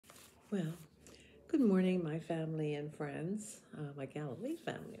Well, good morning, my family and friends, my Galilee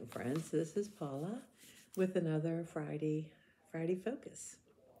family and friends. This is Paula with another Friday Focus.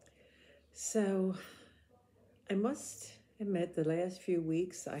 So, I must admit, the last few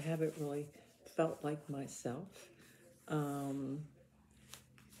weeks I haven't really felt like myself, um,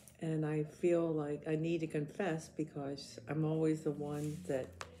 and I feel like I need to confess because I'm always the one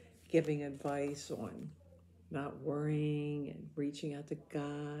that giving advice on not worrying and reaching out to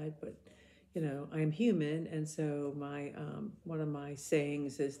God, but I'm human, and so my one of my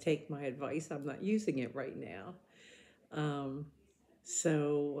sayings is take my advice. I'm not using it right now. Um,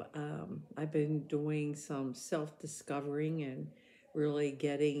 I've been doing some self-discovering and really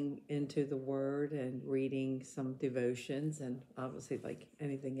getting into the Word and reading some devotions, and obviously, like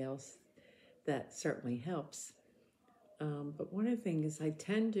anything else, that certainly helps. But one of the things I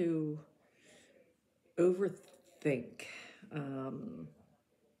tend to overthink, um,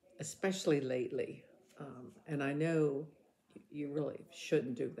 especially lately. And I know you really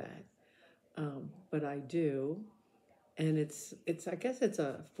shouldn't do that, but I do, and it's I guess it's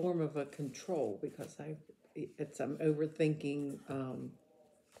a form of a control because I'm overthinking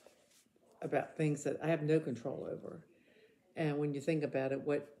about things that I have no control over. And when you think about it,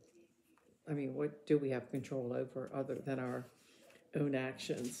 what do we have control over other than our own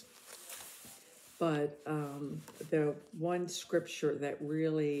actions? But the one scripture that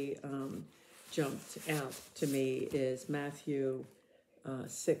really jumped out to me is Matthew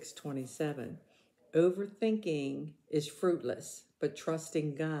 6:27. Overthinking is fruitless, but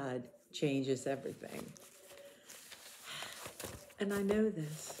trusting God changes everything. And I know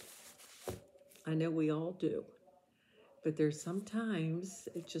this. I know we all do. But there's sometimes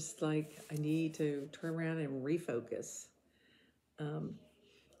it's just like I need to turn around and refocus. Um,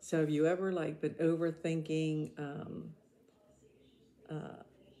 so have you ever been overthinking uh,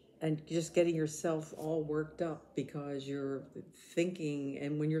 and just getting yourself all worked up because you're thinking,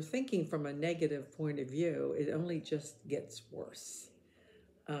 and when you're thinking from a negative point of view, it only just gets worse.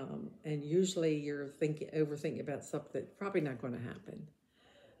 And usually you're overthinking about something that's probably not going to happen.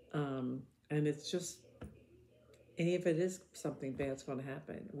 And it's just, and if it is something bad's going to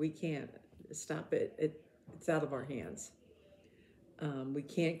happen, we can't stop it. It's out of our hands. We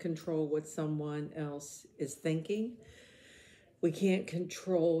can't control what someone else is thinking. We can't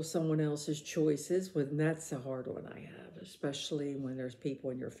control someone else's choices. When that's a hard one I have, especially when there's people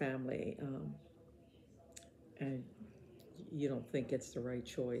in your family, and you don't think it's the right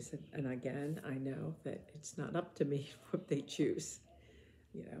choice. And again, I know that it's not up to me what they choose.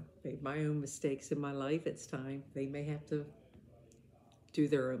 Made my own mistakes in my life. It's time they may have to do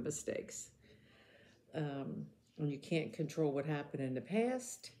their own mistakes. And you can't control what happened in the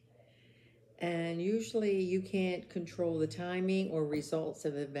past. And usually you can't control the timing or results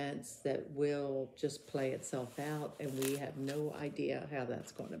of events that will just play itself out, and we have no idea how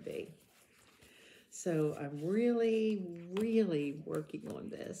that's going to be. So I'm really, really working on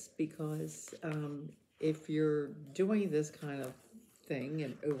this because if you're doing this kind of thing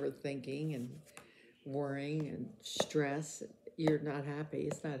and overthinking and worrying and stress, you're not happy.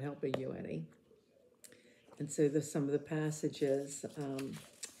 It's not helping you any. And so there's some of the passages,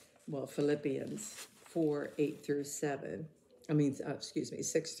 Philippians 4:8 through 7. Excuse me,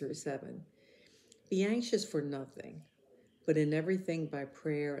 6 through 7. Be anxious for nothing, but in everything by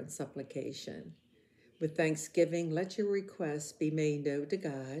prayer and supplication. With thanksgiving, let your requests be made known to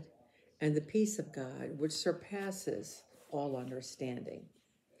God, and the peace of God, which surpasses all understanding,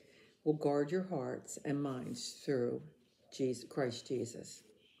 will guard your hearts and minds through Christ Jesus.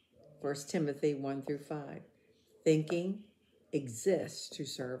 1 Timothy 1 through 5. Thinking exists to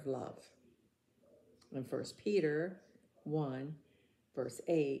serve love. And 1 Peter 1, verse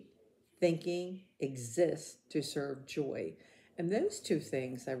 8. Thinking exists to serve joy. And those two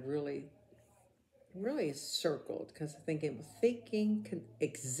things I really circled because I think thinking can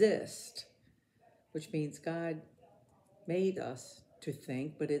exist, which means God made us to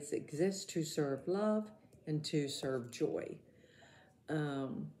think, but it exists to serve love and to serve joy.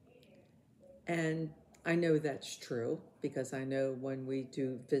 And I know that's true because I know when we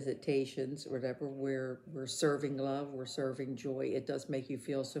do visitations or whatever, we're serving love, we're serving joy. It does make you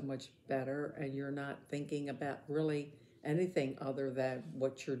feel so much better, and you're not thinking about really anything other than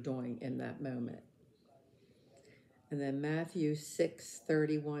what you're doing in that moment. And then Matthew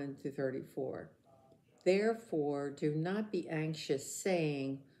 6:31-34. Therefore, do not be anxious,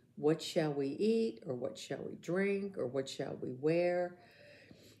 saying, what shall we eat, or what shall we drink, or what shall we wear?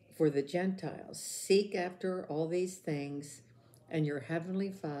 For the Gentiles seek after all these things, and your heavenly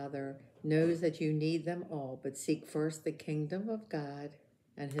Father knows that you need them all. But seek first the kingdom of God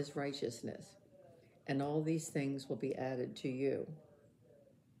and his righteousness, and all these things will be added to you.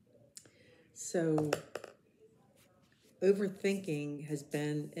 So overthinking has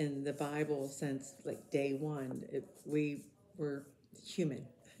been in the Bible since like day one. We were human,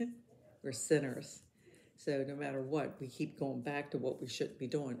 we're sinners. So no matter what, we keep going back to what we shouldn't be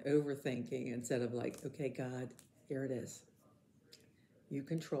doing, overthinking, instead of like, okay, God, here it is. You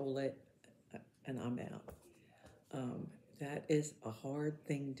control it, and I'm out. Um, that is a hard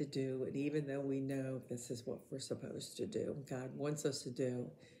thing to do. And even though we know this is what we're supposed to do, God wants us to do,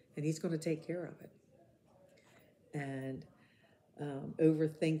 and He's going to take care of it. And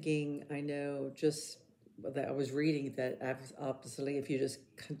overthinking, I know just that I was reading that obviously if you just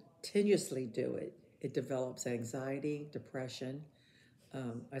continuously do it, it develops anxiety, depression.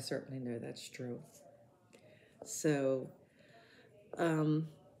 I certainly know that's true. So, um,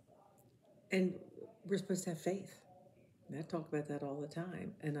 and we're supposed to have faith. And I talk about that all the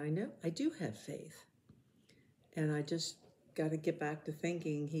time. And I know I do have faith. And I just got to get back to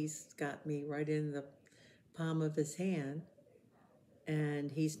thinking He's got me right in the palm of His hand.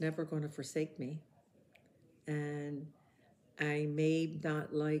 And He's never going to forsake me. And I may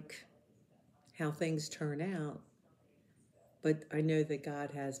not like how things turn out, but I know that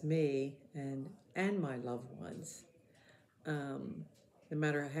God has me and my loved ones. No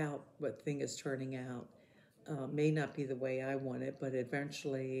matter what thing is turning out, may not be the way I want it, but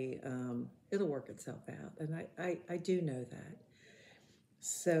eventually it'll work itself out. And I do know that.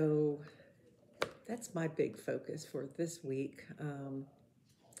 So that's my big focus for this week.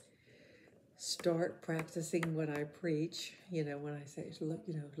 Start practicing what I preach. When I say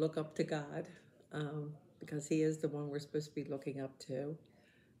look up to God, because He is the one we're supposed to be looking up to,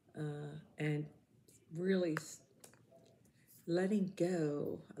 and really letting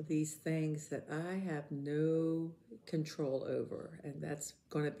go of these things that I have no control over. And that's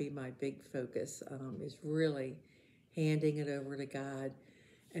going to be my big focus, is really handing it over to God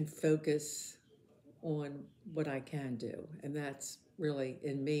and focus on what I can do. And that's really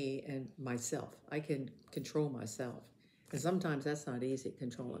in me and myself. I can control myself. And sometimes that's not easy,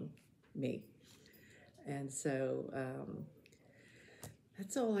 controlling me. And so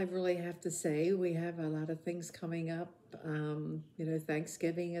that's all I really have to say. We have a lot of things coming up.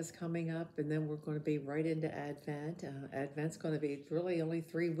 Thanksgiving is coming up, and then we're going to be right into Advent. Advent's going to be really only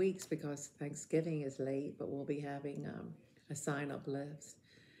 3 weeks because Thanksgiving is late, but we'll be having a sign-up list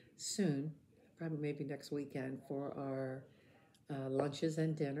soon, probably maybe next weekend, for our lunches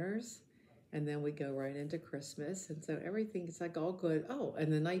and dinners. And then we go right into Christmas. And so everything's like all good. Oh,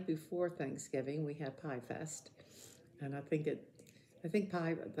 and the night before Thanksgiving, we have Pie Fest. And I think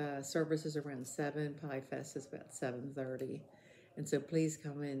the service is around 7. Pie Fest is about 7:30. And so please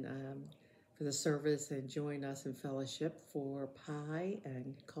come in for the service and join us in fellowship for pie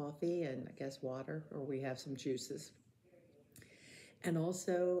and coffee and I guess water, or we have some juices. And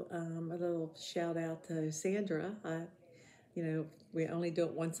also a little shout out to Sandra. We only do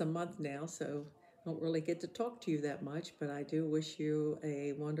it once a month now, so don't really get to talk to you that much, but I do wish you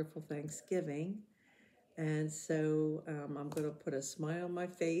a wonderful Thanksgiving. And so I'm going to put a smile on my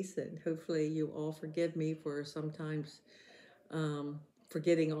face, and hopefully you all forgive me for sometimes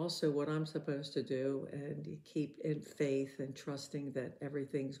forgetting also what I'm supposed to do, and keep in faith and trusting that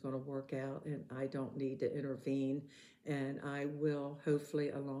everything's going to work out and I don't need to intervene. And I will hopefully,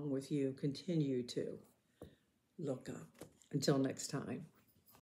 along with you, continue to look up. Until next time.